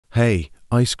Hey,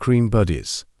 ice cream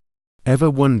buddies. Ever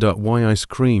wonder why ice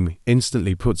cream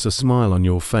instantly puts a smile on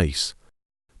your face?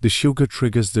 The sugar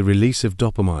triggers the release of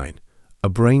dopamine, a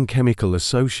brain chemical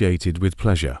associated with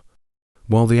pleasure,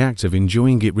 while the act of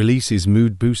enjoying it releases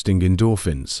mood-boosting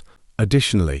endorphins.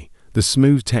 Additionally, the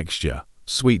smooth texture,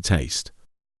 sweet taste,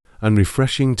 and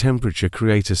refreshing temperature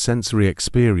create a sensory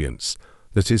experience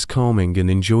that is calming and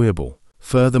enjoyable.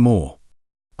 Furthermore,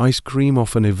 ice cream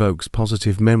often evokes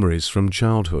positive memories from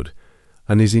childhood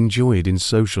and is enjoyed in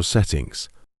social settings,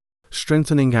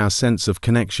 strengthening our sense of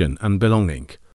connection and belonging.